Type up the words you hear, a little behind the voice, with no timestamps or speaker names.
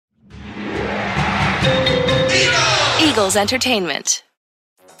Eagles Entertainment.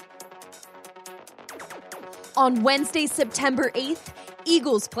 On Wednesday, September 8th,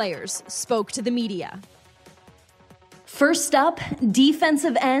 Eagles players spoke to the media. First up,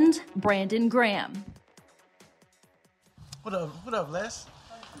 defensive end Brandon Graham. What up, Les?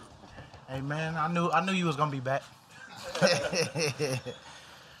 Hey man, I knew you was gonna be back. Brendan,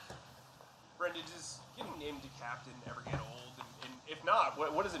 does getting named a captain ever get old? And if not,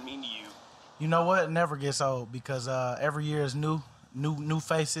 what does it mean to you? You know what? It never gets old because every year is new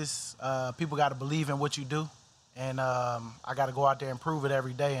faces. People got to believe in what you do, and I got to go out there and prove it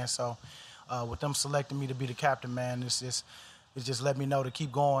every day. And so, with them selecting me to be the captain, man, it just let me know to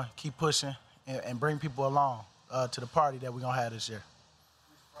keep going, keep pushing, and bring people along to the party that we're gonna have this year.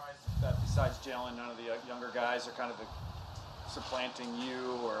 Are you surprised that besides Jalen, none of the younger guys are kind of supplanting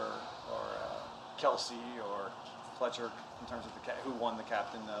you or Kelsey or Fletcher in terms of who won the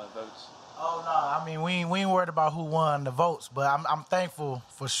captain votes? Oh no, I mean we ain't worried about who won the votes, but I'm thankful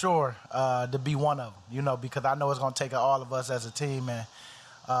for sure to be one of them. You know, because I know it's gonna take all of us as a team, and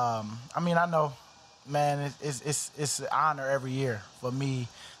I know, man, it's an honor every year for me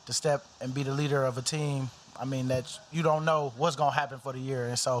to step and be the leader of a team. I mean, that you don't know what's going to happen for the year.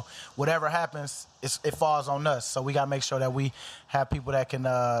 And so whatever happens, it falls on us. So we got to make sure that we have people that can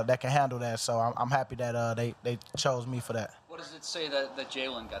handle that. So I'm happy that they chose me for that. What does it say that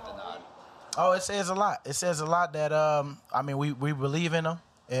Jalen got the nod? Oh, it says a lot. It says a lot that, we believe in him.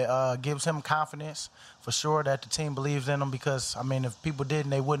 It gives him confidence for sure that the team believes in him because, I mean, if people didn't,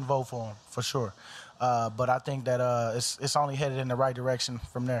 they wouldn't vote for him for sure. But I think that it's only headed in the right direction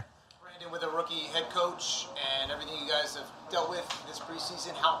from there. With a rookie head coach and everything you guys have dealt with this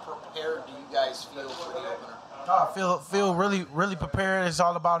preseason, how prepared do you guys feel for the opener? I feel really, really prepared. It's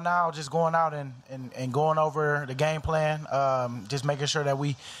all about now just going out and going over the game plan, just making sure that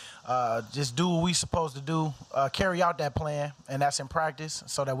we just do what we're supposed to do, carry out that plan, and that's in practice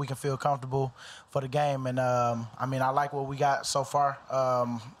so that we can feel comfortable for the game. And, I like what we got so far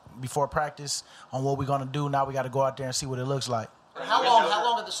before practice on what we're going to do. Now we got to go out there and see what it looks like. How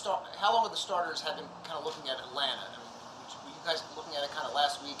long have the starters have been kind of looking at Atlanta? I mean, were you guys looking at it kind of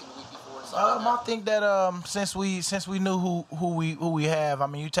last week and the week before? And stuff like that? I think that since we knew who we have, I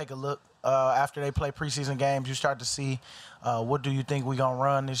mean, you take a look after they play preseason games, you start to see what do you think we're gonna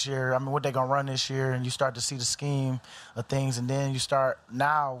run this year. I mean, what they're gonna run this year, and you start to see the scheme of things, and then we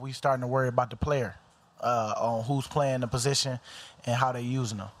starting to worry about the player on who's playing the position and how they're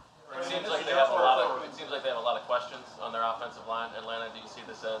using them. It seems like they have a lot of questions on their offensive line. Atlanta, do you see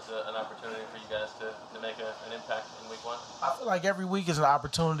this as an opportunity for you guys to make an impact in week one? I feel like every week is an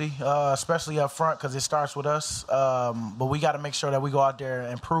opportunity, especially up front because it starts with us. But we got to make sure that we go out there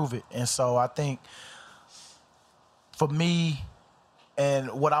and prove it. And so I think for me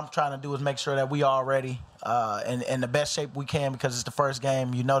and what I'm trying to do is make sure that we are ready in the best shape we can because it's the first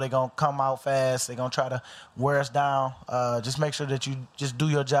game. You know they're going to come out fast. They're going to try to wear us down. Just make sure that you just do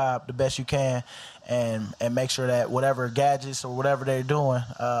your job the best you can and make sure that whatever gadgets or whatever they're doing,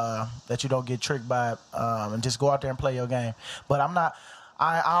 that you don't get tricked by it, and just go out there and play your game. But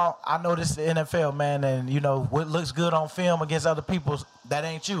I know this is the NFL, man, and, you know, what looks good on film against other people, that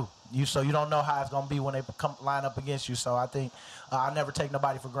ain't you. So you don't know how it's going to be when they come line up against you. So I think I never take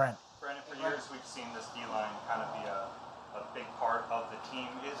nobody for granted. Brandon, for years we've seen this D-line kind of be a big part of the team.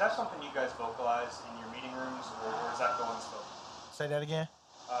 Is that something you guys vocalize in your meeting rooms, or is that going unspoken? Say that again?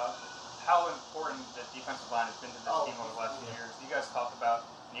 How important the defensive line has been to this team over the last few years? Do you guys talk about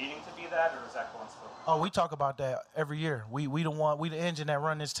needing to be that, or is that going unspoken? Oh, we talk about that every year. We the engine that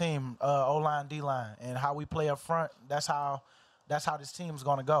run this team, O-line, D-line, and how we play up front. That's how this team's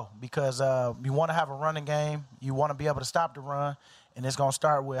going to go because you want to have a running game. You want to be able to stop the run, and it's going to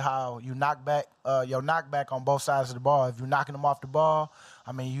start with how you knock back your knockback on both sides of the ball. If you're knocking them off the ball,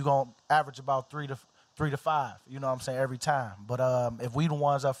 I mean, you're going to average about 3 to 5, you know what I'm saying, every time. But if we the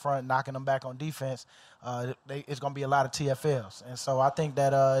ones up front knocking them back on defense, it's going to be a lot of TFLs. And so I think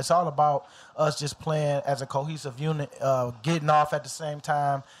that it's all about us just playing as a cohesive unit, getting off at the same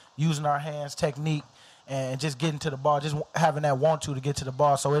time, using our hands, technique, and just getting to the ball, just having that want to get to the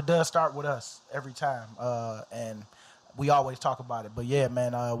ball. So it does start with us every time, and we always talk about it. But, yeah,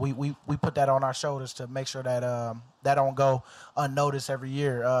 man, we put that on our shoulders to make sure that that don't go unnoticed every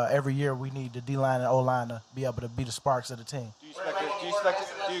year. Every year we need the D-line and O-line to be able to be the sparks of the team. Do you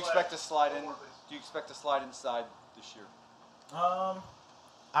expect to slide in? Do you expect to slide inside this year?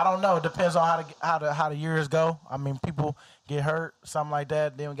 I don't know. It depends on how the years go. I mean, people get hurt, something like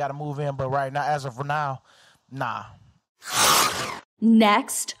that. Then we got to move in. But right now, as of now, nah.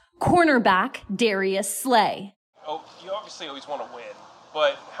 Next, cornerback Darius Slay. Oh, you obviously always want to win.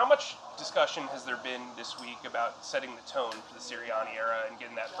 but how much discussion has there been this week about setting the tone for the Sirianni era and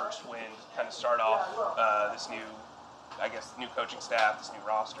getting that first win to kind of start off this new coaching staff, this new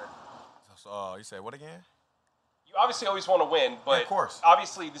roster? So you said what again? You obviously always want to win, but of course.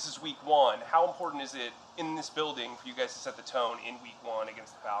 Obviously this is week one. How important is it in this building for you guys to set the tone in week one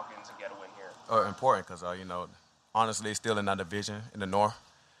against the Falcons and get a win here? Important because, honestly, still in that division in the North.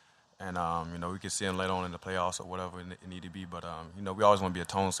 And, we can see them later on in the playoffs or whatever it need to be. But, we always want to be a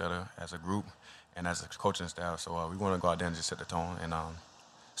tone setter as a group and as a coaching staff. So we want to go out there and just set the tone and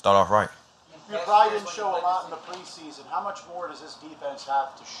start off right. You probably didn't show a lot in the preseason. How much more does this defense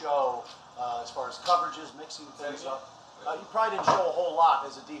have to show as far as coverages, mixing things up? You probably didn't show a whole lot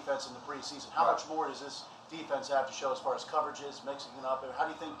as a defense in the preseason. How much more does this defense have to show as far as coverages, mixing it up? How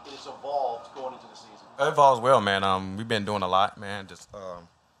do you think it's evolved going into the season? It evolves well, man. We've been doing a lot, man. Just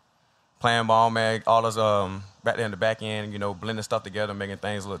playing ball, man. All us back there in the back end, blending stuff together, making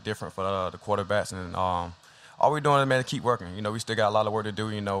things look different for the quarterbacks. And all we're doing is, man, keep working. We still got a lot of work to do.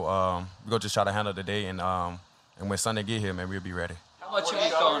 We're going to just try to handle the day. And when Sunday get here, man, we'll be ready. How much have you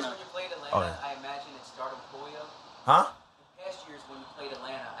gone? When you played Atlanta, I imagine it started with Julio. Huh? In past years when you played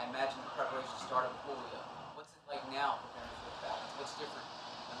Atlanta, I imagine the preparation started with Julio. What's it like now preparing for the Falcons? What's different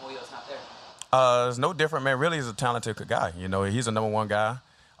when Julio's not there? It's no different, man. Really, he's a talented guy. He's a number one guy.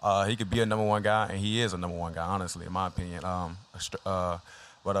 He could be a number one guy, and he is a number one guy, honestly, in my opinion.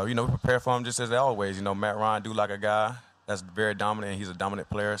 But we prepare for him just as always. Matt Ryan do like a guy that's very dominant, and he's a dominant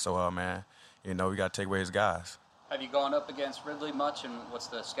player. So, man, we got to take away his guys. Have you gone up against Ridley much, and what's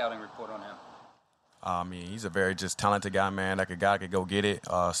the scouting report on him? He's a very just talented guy, man. Like a guy could go get it,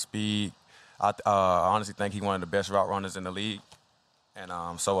 speed. I honestly think he's one of the best route runners in the league. And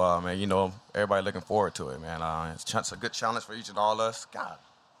man, everybody looking forward to it, man. It's a good challenge for each and all of us. God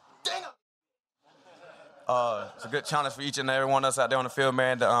dang it. It's a good challenge for each and every one of us out there on the field,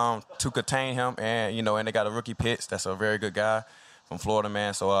 man, to contain him. And, and they got a rookie Pitts. That's a very good guy from Florida,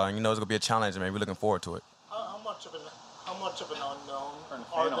 man. So, it's going to be a challenge, man. We're looking forward to it. How much of an unknown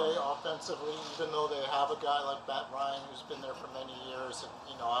are they offensively, even though they have a guy like Matt Ryan who's been there for many years and,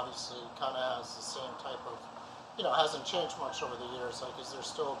 obviously kind of has the same type of, hasn't changed much over the years. Like, is there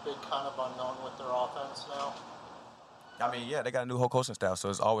still a big kind of unknown with their offense now? Yeah, they got a new whole coaching staff, so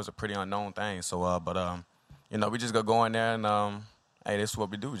it's always a pretty unknown thing. So, we just go in there and, hey, this is what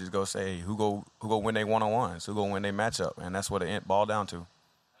we do. We just go say, who go win their one-on-ones, who go win their matchup, and that's what it boiled down to. How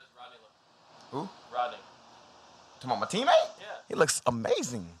does Rodney look? Who? Rodney. Talking about my teammate? Yeah. He looks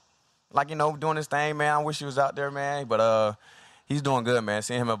amazing. Like, doing his thing, man. I wish he was out there, man. But he's doing good, man.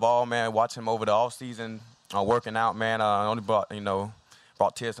 Seeing him evolve, man. Watching him over the offseason, working out, man. Only brought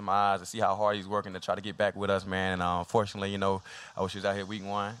tears to my eyes to see how hard he's working to try to get back with us, man. And unfortunately, I wish he was out here week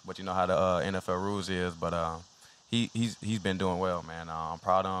one. But you know how the NFL rules is. But he's been doing well, man. I'm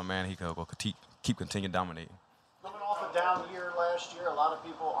proud of him, man. He can keep continuing dominating. Coming off a down year last year, a lot of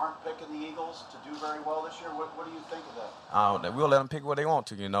people aren't picking the Eagles to do very well this year. What do you think of that? We'll let them pick what they want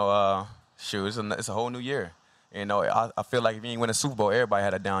to, Shoot, it's a whole new year. I feel like if you ain't win a Super Bowl, everybody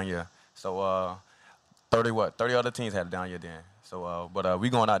had a down year. So 30 other teams had a down year then. So, but we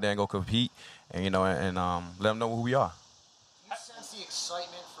going out there and go compete and, and let them know who we are. Do you sense the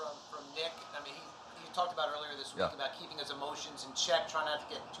excitement from Nick? I mean, he talked about earlier this week about keeping his emotions in check, trying not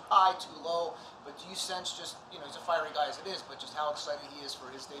to get too high, too low. But do you sense just, he's a fiery guy as it is, but just how excited he is for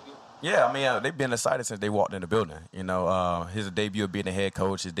his debut? Yeah, they've been excited since they walked in the building. His debut of being the head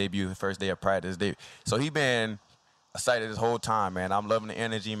coach, his debut, first day of practice. So he's been excited this whole time, man. I'm loving the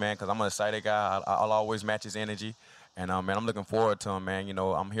energy, man, because I'm an excited guy. I'll always match his energy. And, man, I'm looking forward to him, man.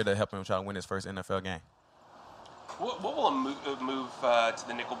 I'm here to help him try to win his first NFL game. What will a move back to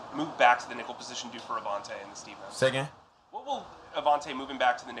the nickel position do for Avonte in this defense? Say again? What will Avonte moving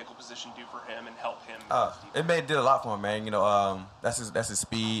back to the nickel position do for him and help him? It did a lot for him, man. That's his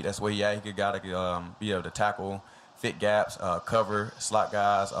speed. That's where he at. He could be able to tackle, fit gaps, cover, slot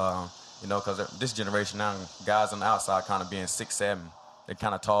guys. Because this generation now, guys on the outside kind of being 6'7", they're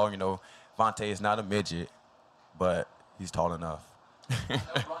kind of tall. Avonte is not a midget, but he's tall enough. Brunswick,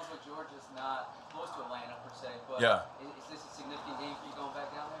 Georgia's not close to Atlanta per se, but is this a significant game for you going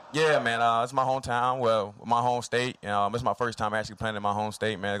back down there? Yeah, man. It's my hometown. Well, my home state. It's my first time actually playing in my home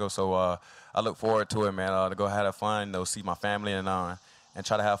state, man. So I look forward to it, man. To go have fun, see my family, and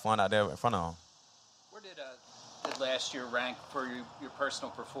try to have fun out there in front of them. Where did last year rank for your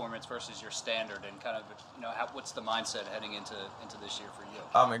personal performance versus your standard, and kind of what's the mindset heading into this year for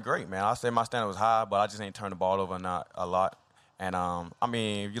you? Great, man. I say my standard was high, but I just ain't turned the ball over not a lot. And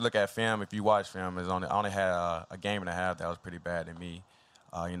if you look at film, if you watch film, I only had a game and a half that was pretty bad to me.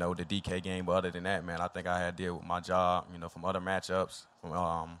 you know, the DK game. But other than that, man, I think I had deal with my job, you know, from other matchups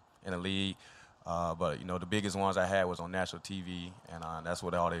from, in the league. But, you know, the biggest ones I had was on national TV, and that's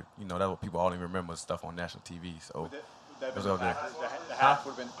what that's what people only remember, stuff on national TV. So the half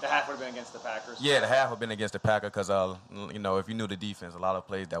would have been against the Packers. Yeah, the half would have been against the Packers because, you know, if you knew the defense, a lot of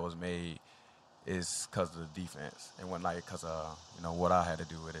plays that was made is because of the defense. It wasn't like because of, you know, what I had to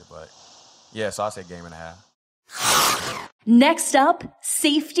do with it. But, yeah, so I said game and a half. Next up,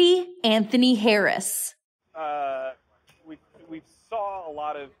 safety Anthony Harris. We saw a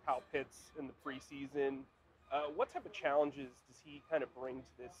lot of Kyle Pitts in the preseason. What type of challenges does he kind of bring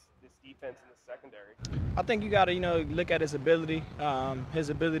to this defense in the secondary? I think you got to, you know, look at his ability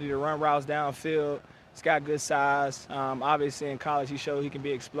to run routes downfield. He's got good size. Obviously in college he showed he can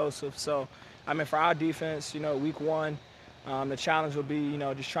be explosive. So, I mean, for our defense, you know, week one, the challenge will be, you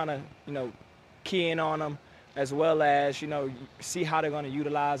know, just trying to, you know, key in on them as well as, you know, see how they're going to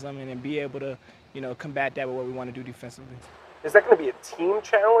utilize them and then be able to, you know, combat that with what we want to do defensively. Is that going to be a team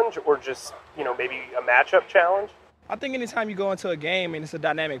challenge or just, you know, maybe a matchup challenge? I think anytime you go into a game and it's a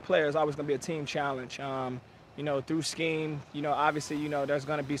dynamic player, it's always going to be a team challenge. You know, through scheme, you know, obviously, you know, there's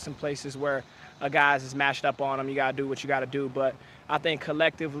going to be some places where a guy's is matched up on them. You got to do what you got to do. But I think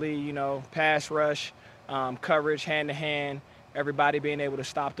collectively, you know, pass rush, coverage, hand-to-hand, everybody being able to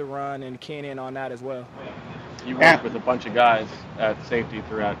stop the run and keying in on that as well. You worked with a bunch of guys at safety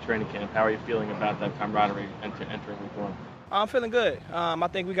throughout training camp. How are you feeling about that camaraderie entering week one? I'm feeling good. I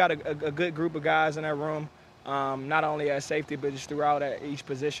think we got a good group of guys in that room, not only at safety, but just throughout at each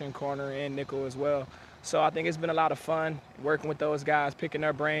position, corner and nickel as well. So I think it's been a lot of fun working with those guys, picking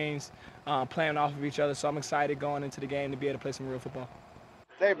their brains, playing off of each other. So I'm excited going into the game to be able to play some real football.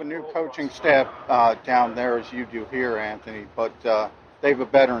 They have a new coaching staff down there as you do here, Anthony, but they have a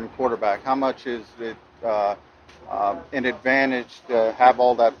veteran quarterback. How much is it an advantage to have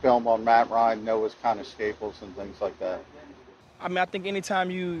all that film on Matt Ryan, know his kind of staples and things like that? I mean, I think anytime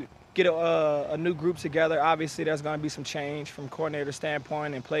you get a new group together, obviously there's going to be some change from coordinator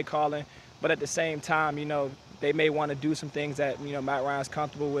standpoint and play calling. But at the same time, you know, they may want to do some things that, you know, Matt Ryan's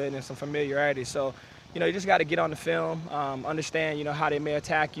comfortable with and some familiarity. So, you know, you just got to get on the film, understand, you know, how they may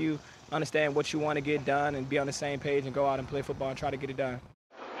attack you, understand what you want to get done, and be on the same page and go out and play football and try to get it done.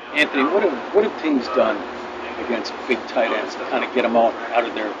 Anthony, what have teams done against big tight ends to kind of get them out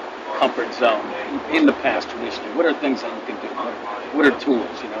of their comfort zone in the past traditionally? What are things that you can do? What are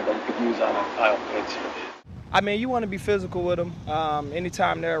tools, you know, that you could use on a Kyle Pitts? I mean, you want to be physical with them.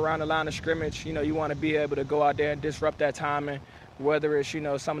 Anytime they're around the line of scrimmage, you know, you want to be able to go out there and disrupt that timing, whether it's, you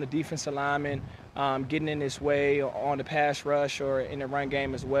know, some of the defensive linemen getting in this way or on the pass rush or in the run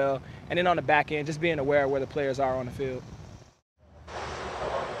game as well. And then on the back end, just being aware of where the players are on the field.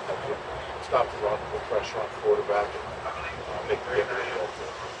 Stop the run, put pressure on the quarterback, and make the game real.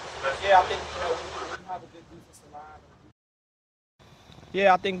 Yeah, I think, you know, when you have a good defensive line.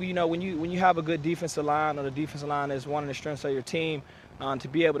 Yeah, I think, you know, when you have a good defensive line, or the defensive line is one of the strengths of your team, to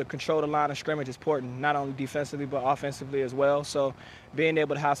be able to control the line of scrimmage is important, not only defensively but offensively as well. So being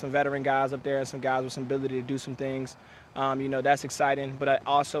able to have some veteran guys up there and some guys with some ability to do some things, you know, that's exciting. But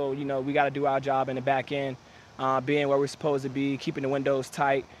also, you know, we got to do our job in the back end, being where we're supposed to be, keeping the windows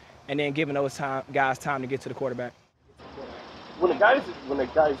tight, and then giving those guys time to get to the quarterback. When a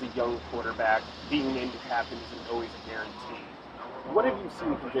guy's a young quarterback, being named a captain isn't always a guarantee. What have you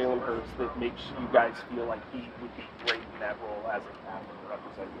seen from Jalen Hurts that makes you guys feel like he would be great in that role as a captain to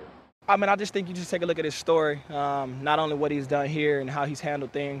represent you? I mean, I just think you just take a look at his story, not only what he's done here and how he's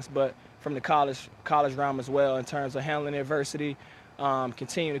handled things, but from the college realm as well in terms of handling adversity,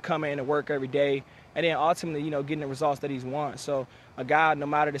 continuing to come in and work every day, and then ultimately, you know, getting the results that he's want. So a guy, no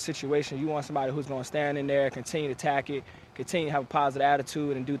matter the situation, you want somebody who's going to stand in there, continue to attack it, continue to have a positive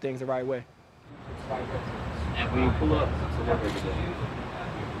attitude, and do things the right way. And when you pull up to work every day,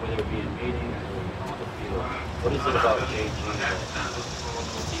 whether it be in meetings or on the field, what is it about JG that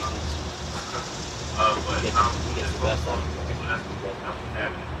he gets the best out of you?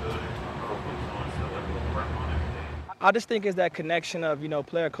 I just think it's that connection of, you know,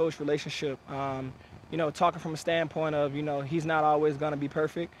 player-coach relationship. You know, talking from a standpoint of, you know, he's not always going to be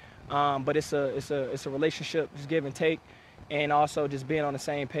perfect, but it's a relationship, just give and take, and also just being on the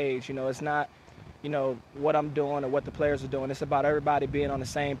same page. You know, it's not, you know, what I'm doing or what the players are doing. It's about everybody being on the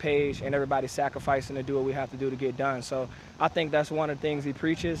same page and everybody sacrificing to do what we have to do to get done. So I think that's one of the things he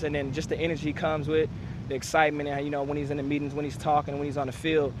preaches, and then just the energy he comes with, the excitement, and, you know, when he's in the meetings, when he's talking, when he's on the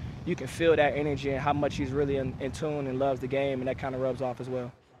field, you can feel that energy and how much he's really in tune and loves the game, and that kind of rubs off as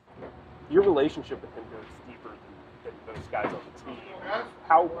well. Your relationship with him goes deeper than those guys on the team.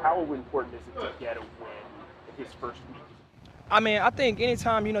 How important is it to get a win in his first week? I mean, I think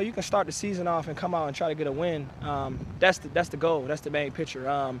anytime, you can start the season off and come out and try to get a win, that's the goal. That's the main picture.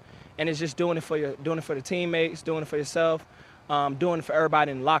 And it's just doing it for the teammates, doing it for yourself, doing it for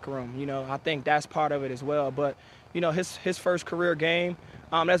everybody in the locker room. I think that's part of it as well. But, his first career game,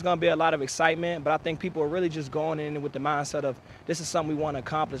 there's going to be a lot of excitement. But I think people are really just going in with the mindset of this is something we want to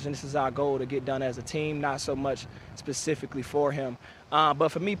accomplish and this is our goal to get done as a team, not so much specifically for him. But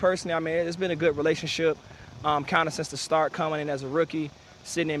for me personally, I mean, it's been a good relationship. Kind of since the start, coming in as a rookie,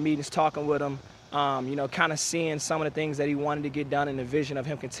 sitting in meetings, talking with him, kind of seeing some of the things that he wanted to get done and the vision of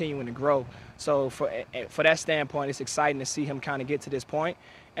him continuing to grow. So for that standpoint, it's exciting to see him kind of get to this point.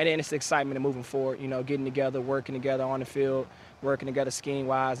 And then it's excitement of moving forward, getting together, working together on the field, working together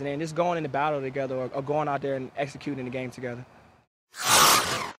scheme-wise, and then just going into battle together or going out there and executing the game together.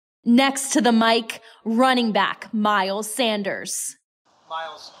 Next to the mic, running back Miles Sanders.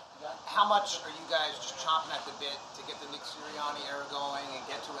 Miles, how much are you guys just chomping at the bit to get the Nick Sirianni era going and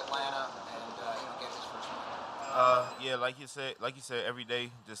get to Atlanta and get his first win? Yeah, like you said, every day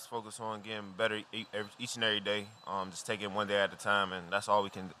just focus on getting better each and every day. Just take it one day at a time, and that's all we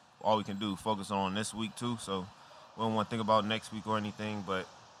can do. Focus on this week too. So we don't want to think about next week or anything, but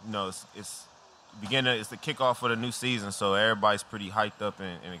it's beginning. It's the kickoff for the new season, so everybody's pretty hyped up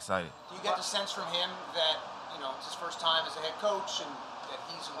and excited. Do you get the sense from him that it's his first time as a head coach and that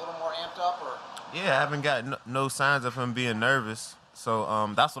he's a little more amped up, or? Yeah, I haven't got no signs of him being nervous. So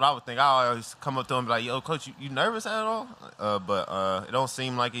that's what I would think. I always come up to him and be like, yo, Coach, you nervous at all? But it don't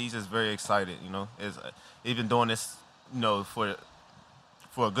seem like it. He's just very excited, He's been doing this, for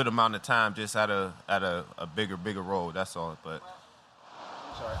a good amount of time, just at a bigger role, that's all. But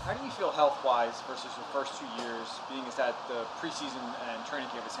I'm sorry. How do you feel health-wise versus your first 2 years, being as that the preseason and training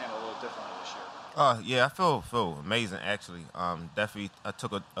camp is handled a little differently this year? Yeah, I feel amazing, actually. Definitely, I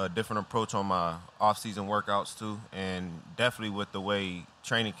took a different approach on my off-season workouts, too, and definitely with the way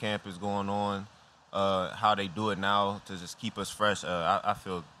training camp is going on, how they do it now to just keep us fresh, I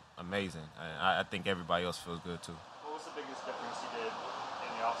feel amazing. I think everybody else feels good, too. What was the biggest difference you did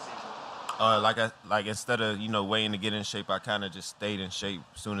in the off-season? Like instead of, waiting to get in shape, I kind of just stayed in shape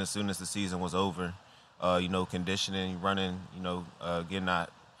soon as the season was over. Conditioning, running, getting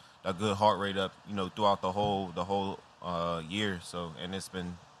a good heart rate up, throughout the whole year. So, and it's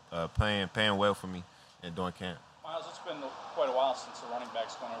been paying well for me during camp. Miles, it's been quite a while since the running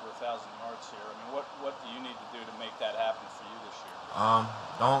back's gone over 1,000 yards here. I mean, what do you need to do to make that happen for you this year?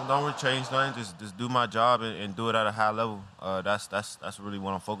 Don't really change nothing. Just do my job and do it at a high level. That's really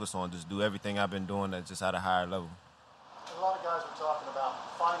what I'm focused on. Just do everything I've been doing at just at a higher level. A lot of guys were talking about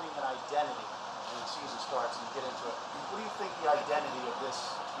finding an identity when the season starts and you get into it. What do you think the identity of this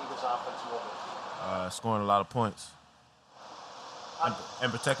Eagles offense will be? Scoring a lot of points and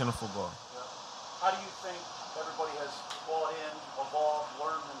protecting the football. Yeah. How do you think everybody has bought in, evolved,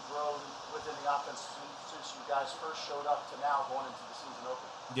 learned, and grown within the offense since you guys first showed up to now going into the season opener?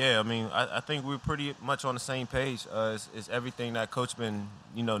 Yeah, I mean, I think we're pretty much on the same page. It's everything that Coach been,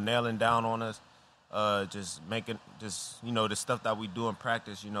 nailing down on us. Just making, the stuff that we do in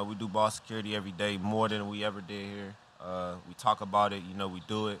practice. We do ball security every day more than we ever did here. We talk about it, we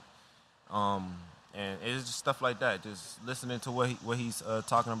do it. And it's just stuff like that, just listening to what he's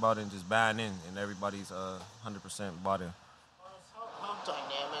talking about and just buying in, and everybody's 100% bought in. How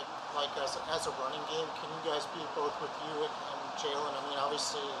dynamic, as a running game, can you guys be both with you and Jalen? I mean,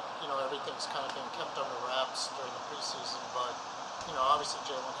 obviously, everything's kind of been kept under wraps during the preseason, but, obviously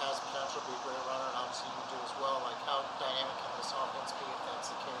Jalen has potential to be a great runner, and obviously you do as well. Like, how dynamic can this offense be if that's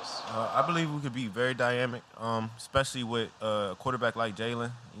the case? I believe we could be very dynamic, especially with a quarterback like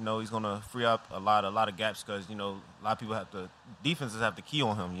Jalen. He's going to free up a lot of gaps because, a lot of people defenses have to key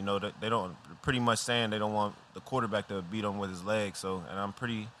on him. They don't, pretty much saying they don't want the quarterback to beat him with his legs. So, and I'm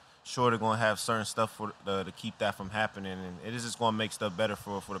pretty sure they're going to have certain stuff to keep that from happening. And it is just going to make stuff better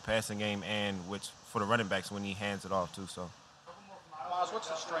for the passing game and for the running backs when he hands it off, too. So. Miles, what's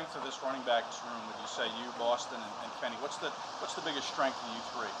the strength of this running backs room? Would you say you, Boston, and Kenny? What's the biggest strength of you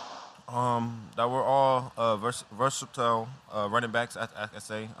three? That we're all versatile running backs. I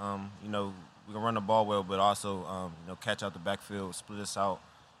say, we can run the ball well, but also catch out the backfield, split us out,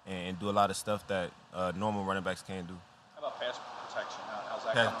 and do a lot of stuff that normal running backs can't do. How about pass protection? How's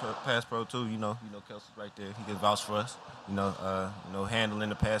that pass pro too. Kelsey's right there. He can vouch for us. Handling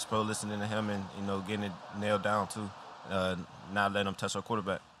the pass pro, listening to him, and getting it nailed down too. Not letting them touch our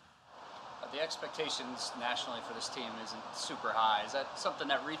quarterback. The expectations nationally for this team isn't super high. Is that something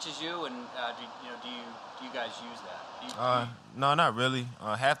that reaches you, and do you guys use that? No, not really.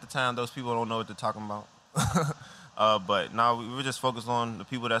 Half the time, those people don't know what they're talking about. But no, we were just focused on the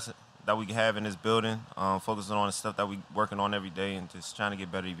people that's that we have in this building, focusing on the stuff that we working on every day, and just trying to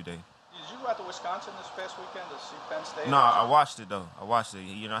get better every day. Did you go out to Wisconsin this past weekend to see Penn State? No, I watched it though. I watched it.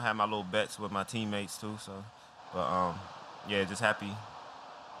 You know, I had my little bets with my teammates too. So, but yeah, just happy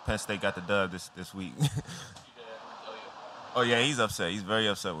Penn State got the dub this week. Oh yeah, he's upset. He's very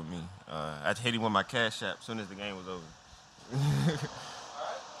upset with me. I hit him with my Cash App as soon as the game was over.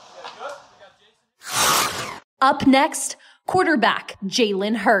 Up next, quarterback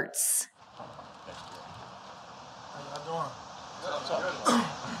Jalen Hurts.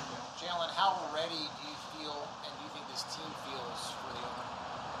 Jalen, how ready do you feel, and do you think this team feels for the opener?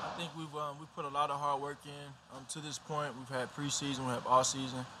 I think we've put a lot of hard work in to this point. We've had preseason, we have off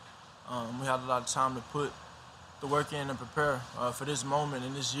season. We had a lot of time to put the work in and prepare for this moment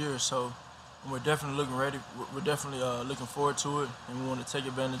in this year. So we're definitely looking ready. We're definitely looking forward to it, and we want to take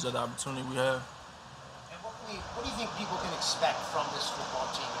advantage of the opportunity we have. And what do you think people can expect from this football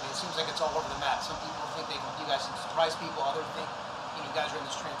team? I mean, it seems like it's all over the map. Some people think you guys can surprise people. Others think you guys are in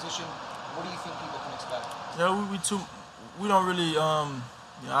this transition. What do you think people can expect? Yeah, we don't really.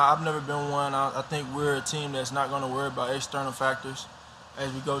 I've never been one. I think we're a team that's not going to worry about external factors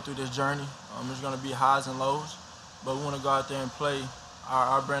as we go through this journey. There's going to be highs and lows, but we want to go out there and play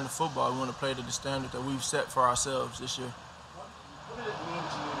our brand of football. We want to play to the standard that we've set for ourselves this year. What did it mean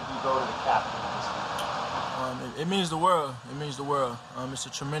to you to be voted a captain this year? It means the world. It means the world. It's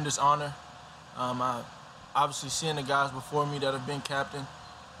a tremendous honor. Obviously, seeing the guys before me that have been captain.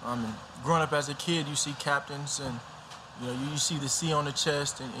 Growing up as a kid, you see captains, and you see the C on the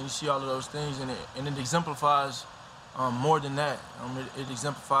chest, and you see all of those things, and it exemplifies more than that. It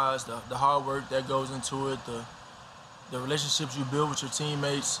exemplifies the hard work that goes into it, the relationships you build with your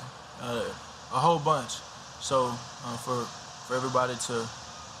teammates, a whole bunch. So for everybody to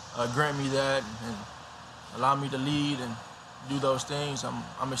grant me that and allow me to lead and do those things,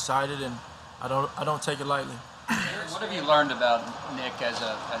 I'm excited, and I don't take it lightly. What have you learned about Nick as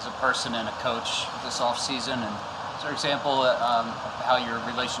a person and a coach this offseason? And is there an example of how your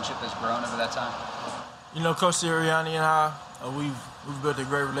relationship has grown over that time? Coach Sirianni and I, we've built a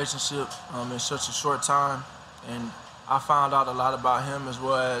great relationship in such a short time, and I found out a lot about him as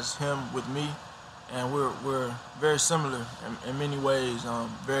well as him with me, and we're very similar in many ways.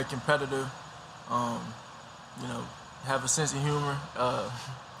 Very competitive, have a sense of humor.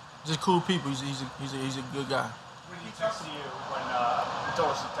 Just cool people. He's a good guy. When he texted you, when he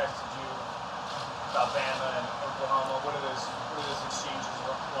told us he texted you about Bama and Oklahoma, what are those exchanges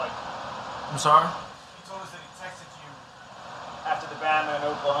like? I'm sorry? He told us that he texted you after the Bama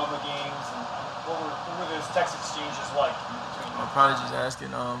and Oklahoma games, and what were those text exchanges like between you? I'm probably just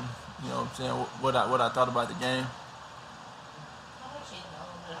asking, saying what I thought about the game.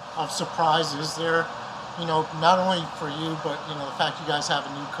 Of surprise is there? Not only for you, but the fact you guys have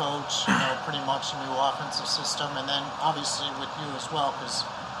a new coach, pretty much a new offensive system, and then obviously with you as well, because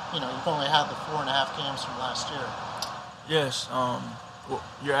you've only had the 4.5 games from last year. Yes.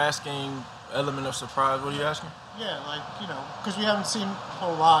 You're asking element of surprise. What are you asking? Yeah, because we haven't seen a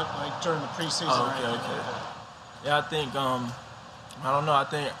whole lot during the preseason. Oh, okay. Yeah, I think I don't know. I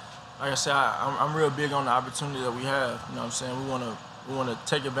think, like I said, I'm real big on the opportunity that we have. You know what I'm saying? We want to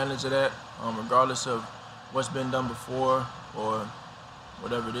take advantage of that, regardless of what's been done before or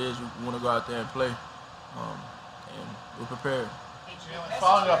whatever it is. We want to go out there and play, and we're prepared.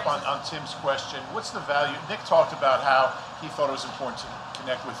 Following up on Tim's question, what's the value? Nick talked about how he thought it was important to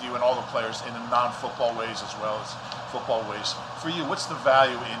connect with you and all the players in the non-football ways as well as football ways. For you, what's the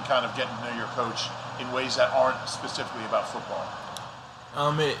value in kind of getting to know your coach in ways that aren't specifically about football?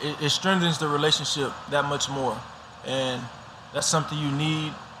 It strengthens the relationship that much more, and that's something you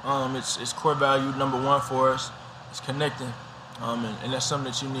need. It's core value number one for us. It's connecting, and that's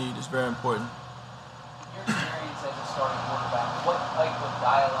something that you need. It's very important. Your experience as a starting quarterback, what type of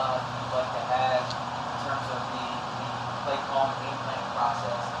dialogue do you like to have in terms of the play call and game plan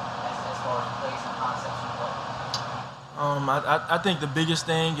process as far as plays and concepts you play? I think the biggest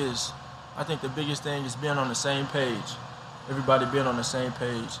thing is being on the same page. Everybody being on the same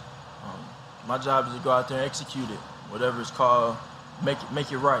page. My job is to go out there and execute it, whatever it's called.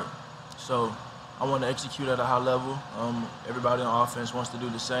 Make it right. So I want to execute at a high level. Everybody on offense wants to do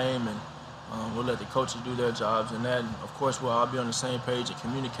the same, and we'll let the coaches do their jobs. And that, of course, we'll all be on the same page and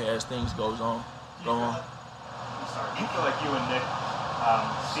communicate as things go on. I'm sorry. Do you feel like you and Nick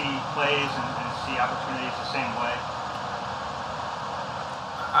see plays and see opportunities the same way?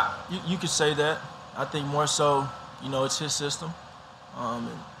 You could say that. I think more so, it's his system. And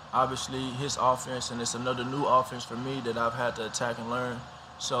obviously, his offense, and it's another new offense for me that I've had to attack and learn.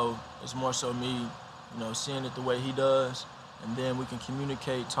 So it's more so me, seeing it the way he does, and then we can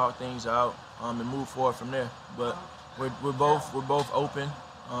communicate, talk things out, and move forward from there. But we're both open.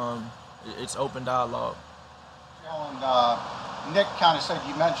 It's open dialogue. Nick kind of said,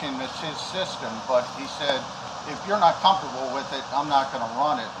 you mentioned it's his system, but he said, if you're not comfortable with it, I'm not going to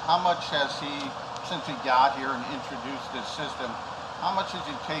run it. How much has he, since he got here and introduced his system, how much has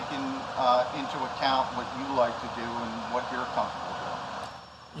he taken into account what you like to do and what you're comfortable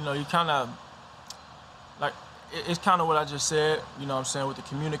doing? You know, you kind of, like, it's kind of what I just said, you know what I'm saying, with the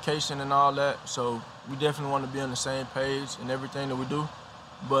communication and all that. So we definitely want to be on the same page in everything that we do.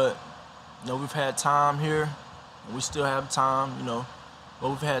 But, you know, we've had time here, and we still have time, you know, but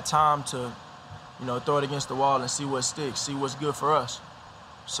we've had time to, you know, throw it against the wall and see what sticks, see what's good for us.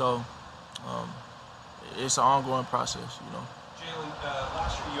 So it's an ongoing process, you know. Jalen,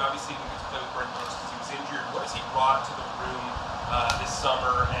 last year you obviously didn't get to play with Brenton Brooks because he was injured. What has he brought to the room this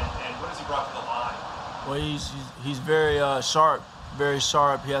summer, and what has he brought to the line? Well, he's very sharp, very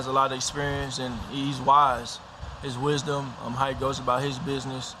sharp. He has a lot of experience, and he's wise. His wisdom, how he goes about his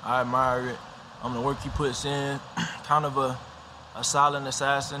business, I admire it. The work he puts in, kind of a silent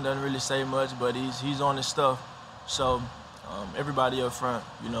assassin, doesn't really say much, but he's on his stuff. So everybody up front,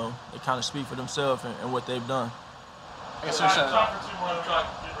 you know, they kind of speak for themselves and what they've done. I guess there's you've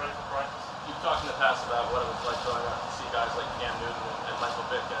talked in the past about what it was like growing up to see guys like Cam Newton and Michael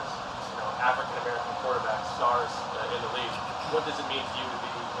Vick as, you know, African-American quarterbacks, stars in the league. What does it mean to you to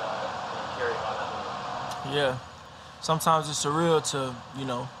be carrying on that league? Yeah, sometimes it's surreal to, you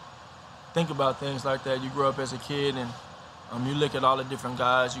know, think about things like that. You grow up as a kid and you look at all the different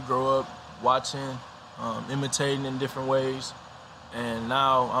guys you grow up watching, imitating in different ways, and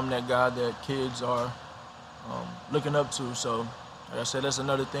now I'm that guy that kids are looking up to. So, like I said, that's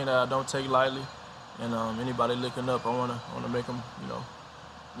another thing that I don't take lightly. And anybody looking up, I wanna make them, you know,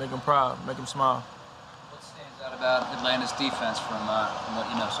 make them proud, make them smile. What stands out about Atlanta's defense from what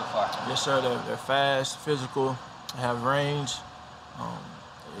you know so far? Yes, sir. They're fast, physical, they have range.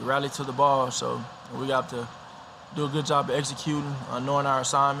 They rally to the ball, so we got to do a good job of executing, knowing our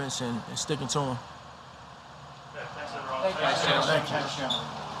assignments, and sticking to them. Thank you.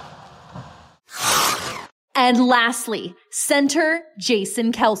 And lastly, center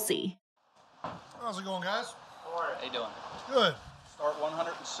Jason Kelce. How's it going, guys? How you doing? Good. Start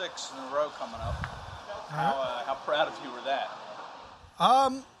 106 in a row coming up. How proud of you were that? I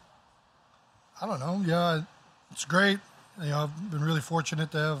don't know. Yeah, it's great. You know, I've been really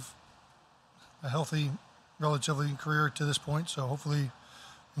fortunate to have a healthy, relatively career to this point. So hopefully,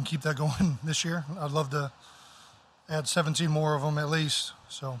 we can keep that going this year. I'd love to add 17 more of them at least.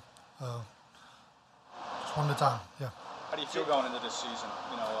 So, just one at a time. Yeah. How do you feel going into this season?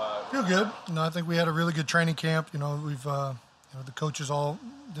 You know, feel good. You know, I think we had a really good training camp. You know, we've, you know, the coaches all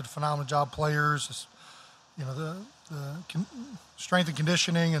did a phenomenal job. Players, you know, the strength and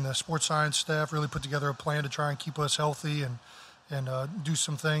conditioning and the sports science staff really put together a plan to try and keep us healthy and do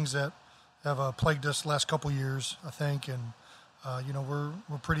some things that have plagued us the last couple years, I think. And you know,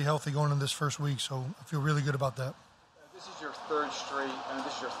 we're pretty healthy going into this first week, so I feel really good about that. This is your third straight,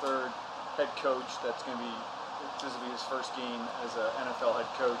 this is your third head coach that's going to be. This will be his first game as an NFL head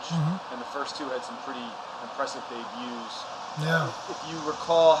coach, and the first two had some pretty impressive debuts. Yeah. If you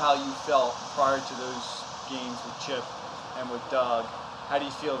recall how you felt prior to those games with Chip and with Doug, how do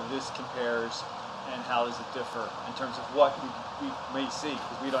you feel this compares, and how does it differ in terms of what we may see,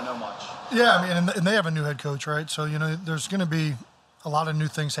 because we don't know much? Yeah, I mean, and they have a new head coach, right? So, you know, there's going to be a lot of new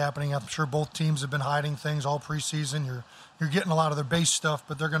things happening. I'm sure both teams have been hiding things all preseason. You're getting a lot of their base stuff,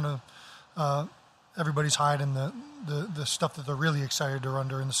 but they're going to everybody's hiding the stuff that they're really excited to run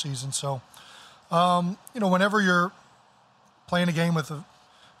during the season. So, you know, whenever you're playing a game with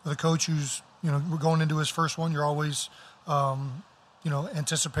a coach who's, you know, we're going into his first one, you're always, you know,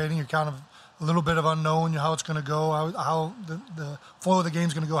 anticipating. You're kind of a little bit of unknown, how it's going to go, how the flow of the game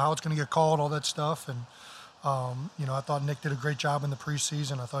is going to go, how it's going to get called, all that stuff. And, you know, I thought Nick did a great job in the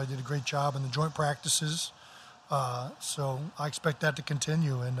preseason. I thought he did a great job in the joint practices. So I expect that to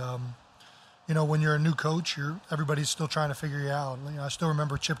continue. And, you know, when you're a new coach, everybody's still trying to figure you out. You know, I still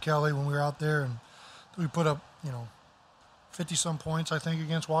remember Chip Kelly when we were out there, and we put up, you know, 50-some points, I think,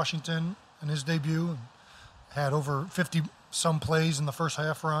 against Washington in his debut, and had over 50-some plays in the first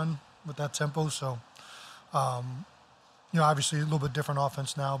half run with that tempo. So, you know, obviously a little bit different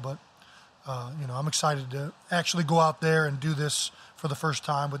offense now, but, you know, I'm excited to actually go out there and do this for the first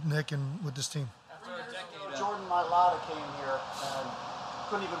time with Nick and with this team. After a decade, Jordan Mailata came here and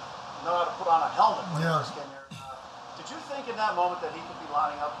couldn't even know how to put on a helmet when he first came here. Did you think in that moment that he could be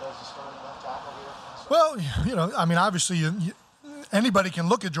lining up as a starting left tackle here? Well, you know, I mean, obviously, anybody can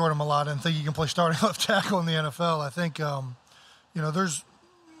look at Jordan Mailata and think he can play starting left tackle in the NFL. I think, there's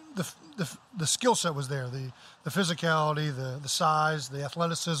the skill set was there, the physicality, the size, the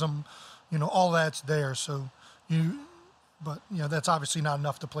athleticism, all that's there. So but that's obviously not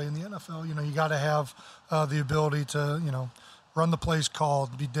enough to play in the NFL. You got to have the ability to run the plays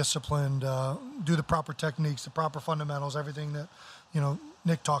called, be disciplined, do the proper techniques, the proper fundamentals, everything that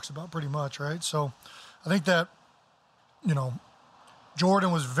Nick talks about pretty much, right? So I think that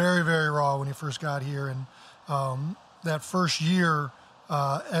Jordan was very, very raw when he first got here, and that first year,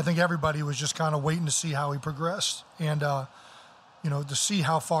 I think everybody was just kind of waiting to see how he progressed, and to see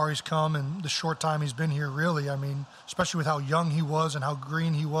how far he's come in the short time he's been here. Really, I mean, especially with how young he was and how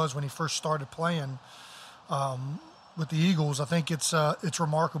green he was when he first started playing with the Eagles, I think it's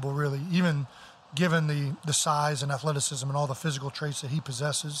remarkable, really, even given the size and athleticism and all the physical traits that he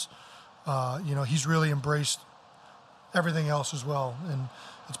possesses. He's really embraced everything else as well, and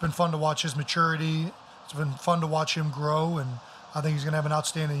it's been fun to watch his maturity. It's been fun to watch him grow, and I think he's going to have an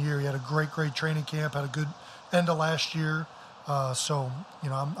outstanding year. He had a great training camp, had a good end of last year. So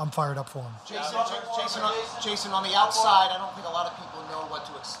I'm fired up for him. Jason, on the outside, I don't think a lot of people know what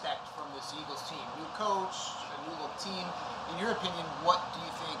to expect from this Eagles team. New coach, a new look team. In your opinion, what do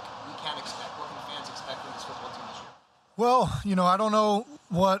you think we can expect? What can fans expect from this football team this year? Well, I don't know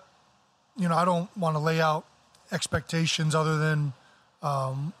what, I don't want to lay out expectations other than,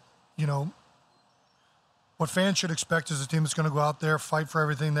 what fans should expect is a team that's going to go out there, fight for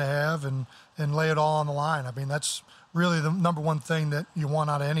everything they have, and lay it all on the line. I mean, that's really the number one thing that you want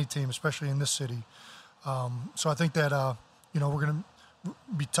out of any team, especially in this city. So I think that, we're going to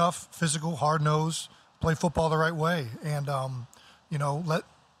be tough, physical, hard-nosed, play football the right way, and, let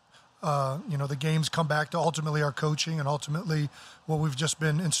the games come back to ultimately our coaching and ultimately what we've just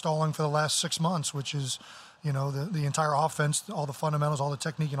been installing for the last 6 months, which is, the entire offense, all the fundamentals, all the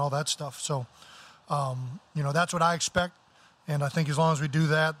technique, and all that stuff. So, that's what I expect, and I think as long as we do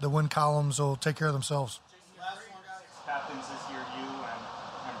that, the win columns will take care of themselves. Captains this year, you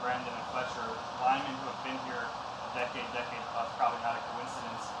and Brandon and Fletcher, linemen who have been here a decade plus, probably not a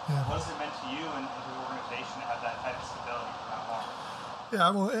coincidence. Yeah. What has it meant to you and to the organization to have that type of stability for that long?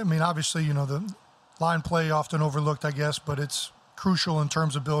 Yeah, well, I mean, obviously, the line play often overlooked, I guess, but it's crucial in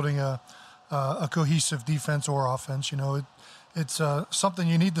terms of building a cohesive defense or offense. It's something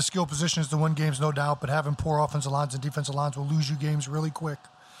you need the skill positions to win games, no doubt, but having poor offensive lines and defensive lines will lose you games really quick.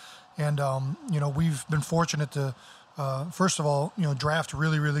 And, we've been fortunate to, first of all, draft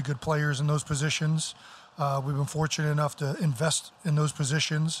really, really good players in those positions. We've been fortunate enough to invest in those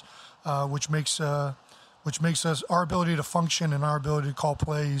positions, which makes us our ability to function and our ability to call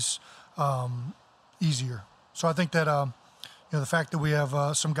plays easier. So I think that, the fact that we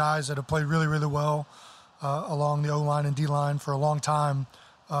have some guys that have played really, really well along the O-line and D-line for a long time,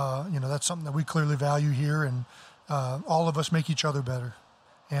 that's something that we clearly value here, and all of us make each other better.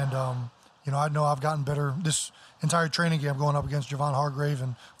 And, I know I've gotten better this entire training camp going up against Javon Hargrave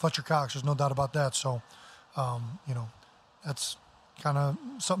and Fletcher Cox. There's no doubt about that. So, that's kind of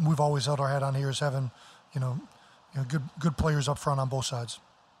something we've always held our hat on here, is having, good players up front on both sides.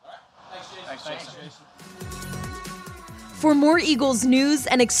 All right. Thanks, Jason. For more Eagles news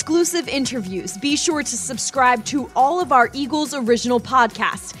and exclusive interviews, be sure to subscribe to all of our Eagles original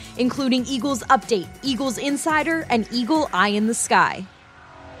podcasts, including Eagles Update, Eagles Insider, and Eagle Eye in the Sky.